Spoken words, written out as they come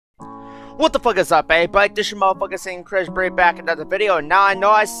What the fuck is up, everybody? This your motherfucker Ceen Chris Bray back in another video. Now I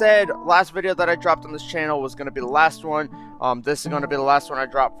know I said last video that I dropped on this channel was gonna be the last one. This is gonna be the last one I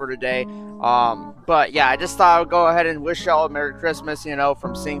dropped for today. But yeah, I just thought I would go ahead and wish y'all a Merry Christmas, you know,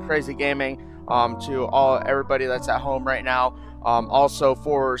 from Ceen Crazy Gaming, to everybody that's at home right now. Also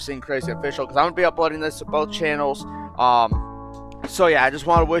for Ceen Crazy Official, because I'm gonna be uploading this to both channels. So yeah, I just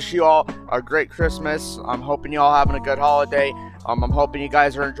want to wish you all a great Christmas. I'm hoping you all having a good holiday. I'm hoping you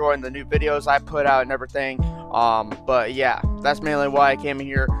guys are enjoying the new videos I put out and everything. But yeah, that's mainly why I came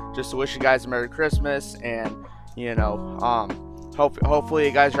here, just to wish you guys a Merry Christmas, and you know, hopefully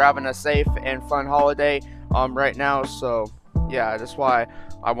you guys are having a safe and fun holiday right now. So yeah, that's why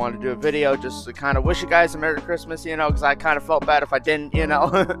I wanted to do a video, just to kind of wish you guys a Merry Christmas, you know, because I kind of felt bad if I didn't, you know.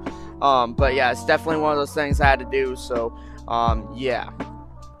 But yeah, it's definitely one of those things I had to do. So yeah.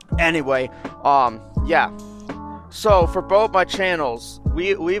 Anyway, yeah. So for both my channels,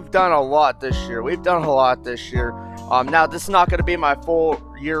 we've done a lot this year. Now this is not going to be my full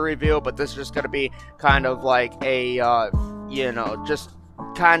year review, but this is just going to be kind of like a, you know, just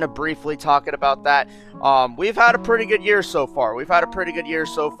kind of briefly talking about that. We've had a pretty good year so far.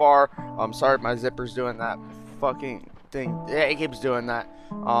 Sorry, my zipper's doing that fucking thing. Yeah, it keeps doing that,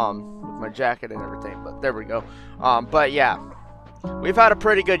 with my jacket and everything, but there we go. But yeah, we've had a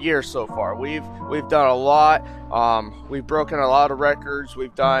pretty good year so far. We've done a lot. We've broken a lot of records.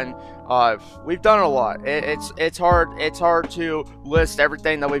 We've done a lot. It's hard to list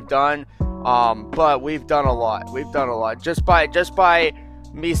everything that we've done. But we've done a lot. Just by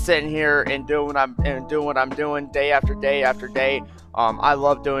me sitting here and doing what I'm doing day after day after day. I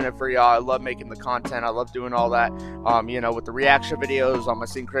love doing it for y'all. I love making the content. I love doing all that. You know, with the reaction videos on my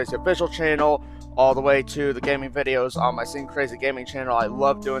Ceen Crazy Official channel, all the way to the gaming videos on my Ceen Crazy Gaming channel. I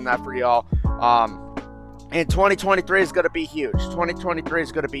love doing that for y'all. And 2023 is going to be huge.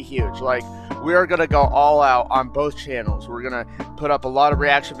 Like, we are going to go all out on both channels. We're going to put up a lot of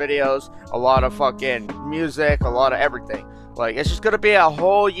reaction videos, a lot of fucking music, a lot of everything. Like, it's just going to be a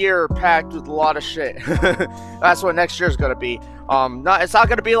whole year packed with a lot of shit. That's what next year is going to be. It's not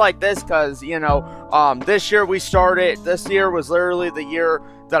going to be like this, because, you know, this year was literally the year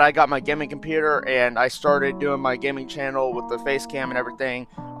that I got my gaming computer, and I started doing my gaming channel with the face cam and everything.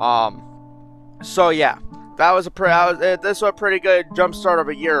 So yeah, this was a pretty good jump start of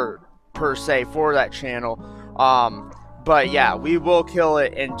a year, per se, for that channel. But yeah, we will kill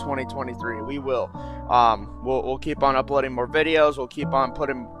it in 2023. We will. We'll keep on uploading more videos. We'll keep on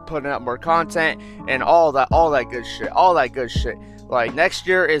putting up more content and all that good shit. Like, next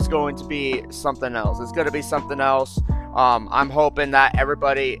year is going to be something else. It's going to be something else. I'm hoping that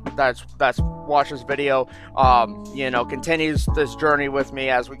everybody that's watched this video, you know, continues this journey with me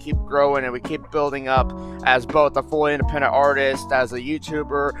as we keep growing and we keep building up as both a fully independent artist, as a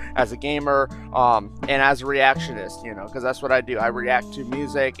YouTuber, as a gamer, and as a reactionist, you know, because that's what I do. I react to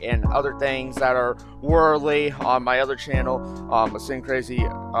music and other things that are worldly on my other channel, Ceen Crazy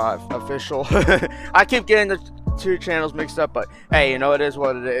Official. I keep getting the two channels mixed up, but hey, you know, it is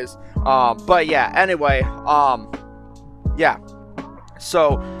what it is. But yeah, anyway, yeah.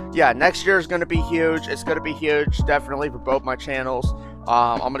 So yeah, next year is going to be huge. It's going to be huge, definitely, for both my channels.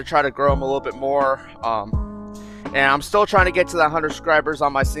 I'm going to try to grow them a little bit more. And I'm still trying to get to that 100 subscribers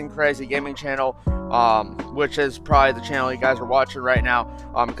on my Ceen Crazy Gaming channel, which is probably the channel you guys are watching right now.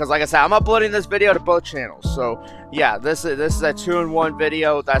 Because like I said, I'm uploading this video to both channels. So yeah, this is a 2-in-1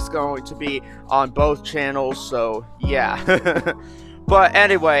 video that's going to be on both channels. So yeah. But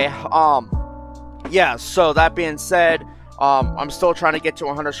anyway, yeah, so that being said, I'm still trying to get to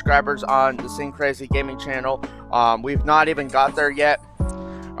 100 subscribers on the Ceen Crazy Gaming channel. We've not even got there yet.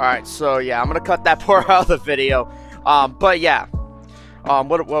 Alright, so yeah, I'm gonna cut that part out of the video. But yeah,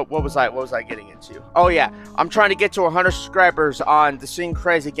 what was I getting into? Oh yeah, I'm trying to get to 100 subscribers on the Ceen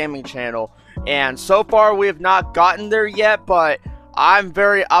Crazy Gaming channel, and so far we have not gotten there yet, but I'm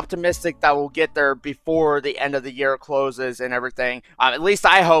very optimistic that we'll get there before the end of the year closes and everything. At least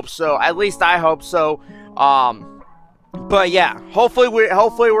I hope so. But yeah, hopefully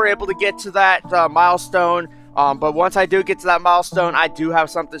we're able to get to that milestone. But once I do get to that milestone, I do have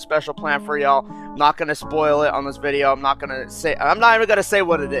something special planned for y'all. I'm not gonna spoil it on this video. I'm not even gonna say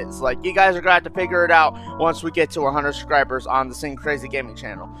what it is. Like, you guys are gonna have to figure it out once we get to 100 subscribers on the Ceen Crazy Gaming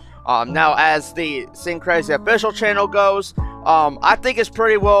channel. Now, as the Ceen Crazy Official channel goes, I think it's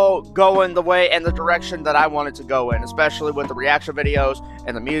pretty well going the way and the direction that I want it to go in, especially with the reaction videos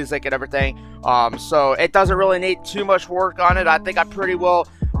and the music and everything. So it doesn't really need too much work on it. I think I pretty well,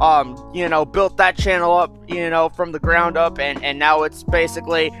 you know, built that channel up, you know, from the ground up, and now it's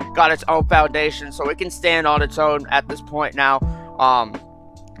basically got its own foundation, so it can stand on its own at this point now.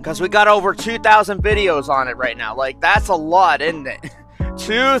 because we got over 2,000 videos on it right now. Like, that's a lot, isn't it?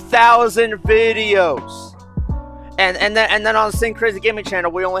 2,000 videos. And then on the Ceen Crazy Gaming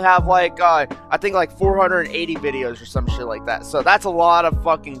channel, we only have like I think like 480 videos or some shit like that. So that's a lot of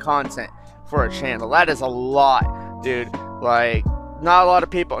fucking content for a channel. That is a lot, dude. Like, not a lot of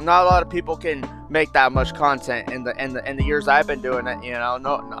people can make that much content in the years I've been doing it. You know,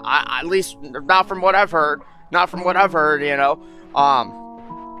 at least not from what I've heard. Not from what I've heard. You know,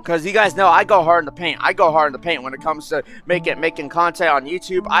 because you guys know I go hard in the paint. I go hard in the paint when it comes to making content on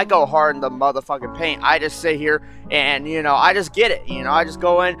YouTube. I go hard in the motherfucking paint. I just sit here and, you know, I just get it. You know, I just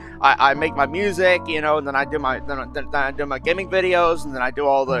go in, I make my music, you know, and then I do my gaming videos, and then I do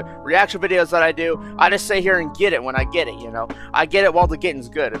all the reaction videos that I do. I just sit here and get it when I get it. You know, I get it while the getting's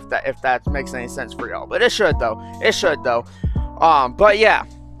good. If that makes any sense for y'all, but it should though. It should though. But yeah.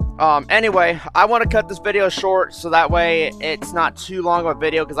 Anyway, I want to cut this video short so that way it's not too long of a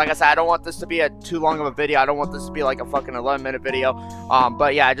video, because like I said, I don't want this to be too long of a video. I don't want this to be like a fucking 11-minute video.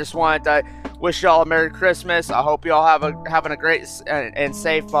 But yeah, I just wanted to wish y'all a Merry Christmas. I hope y'all having a great and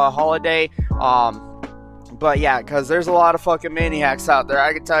safe holiday. But yeah, because there's a lot of fucking maniacs out there,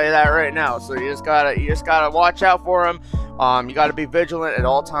 I can tell you that right now. So you just gotta watch out for them. You gotta be vigilant at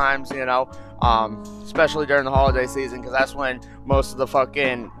all times, you know. Especially during the holiday season, because that's when most of the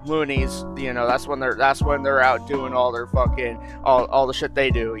fucking loonies, you know, that's when they're out doing all their fucking all the shit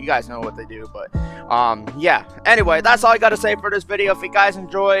they do. You guys know what they do, but yeah. Anyway, that's all I gotta say for this video. If you guys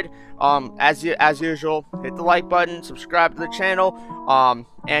enjoyed, as usual, hit the like button, subscribe to the channel,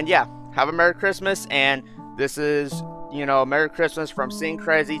 and yeah, have a Merry Christmas. And this is, you know, Merry Christmas from Ceen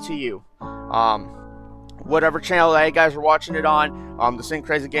Crazy to you. Whatever channel that you guys are watching it on, the Ceen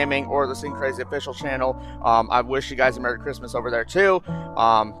Crazy Gaming or the Ceen Crazy official channel. I wish you guys a Merry Christmas over there too.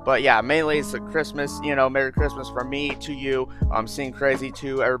 But yeah, mainly it's a Christmas, you know, Merry Christmas from me to you, Ceen Crazy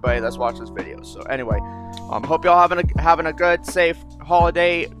to everybody that's watching this video. So anyway, hope y'all having a good, safe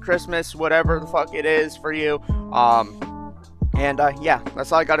holiday, Christmas, whatever the fuck it is for you. And yeah,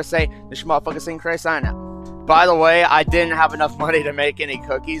 that's all I gotta say. This your motherfucking Ceen Crazy sign out. By the way, I didn't have enough money to make any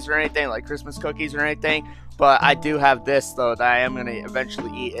cookies or anything, like Christmas cookies or anything, but I do have this, though, that I am going to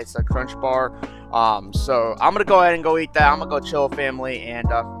eventually eat. It's a Crunch Bar, so I'm going to go ahead and go eat that. I'm going to go chill with family, and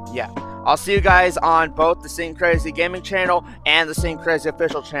yeah. I'll see you guys on both the Ceen Crazy Gaming channel and the Ceen Crazy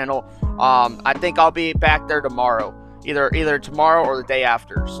official channel. I think I'll be back there tomorrow, either tomorrow or the day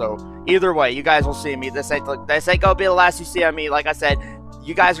after, so either way, you guys will see me. This ain't going to be the last you see of me. Like I said,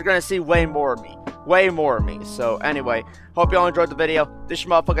 you guys are going to see way more of me. Way more of me. So anyway, hope y'all enjoyed the video. This is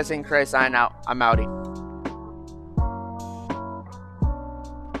your motherfucking Ceen Crazy signing out. I'm outie.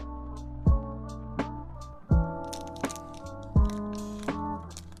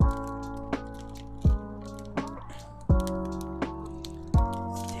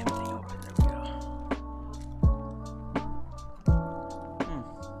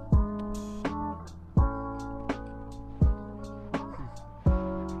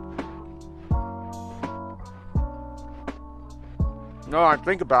 No, I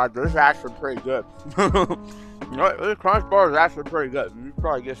think about it, this is actually pretty good. You know, this Crunch Bar is actually pretty good. You should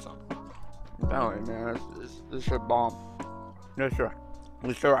probably get some. I'm telling you, man, this shit bomb. This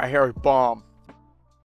shit right here is bomb.